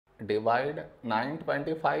divide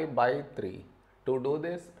 925 by 3. To do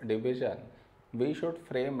this division, we should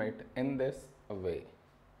frame it in this way.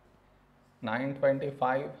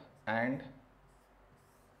 925 and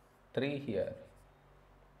 3 here.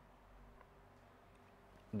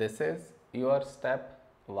 This is your step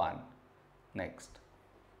 1. Next,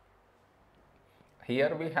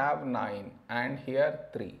 here we have 9 and here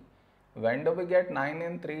 3. When do we get 9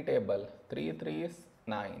 in 3 table? 3 3 is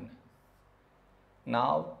 9.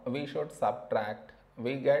 Now we should subtract.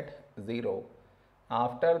 We get 0.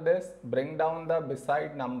 After this, bring down the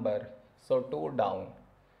beside number. So 2 down.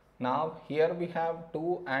 Now here we have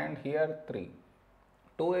 2 and here 3.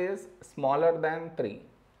 2 is smaller than 3.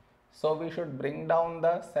 So we should bring down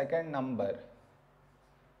the second number.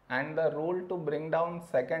 And the rule to bring down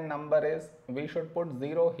second number is we should put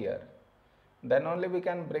 0 here. Then only we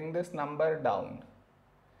can bring this number down.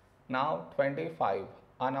 Now 25.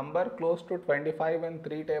 A number close to 25 in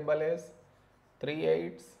 3 table is 3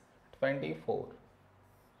 8s 24.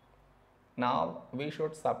 Now we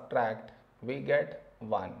should subtract. We get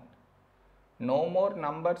 1. No more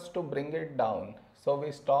numbers to bring it down. So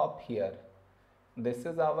we stop here. This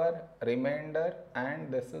is our remainder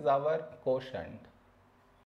and this is our quotient.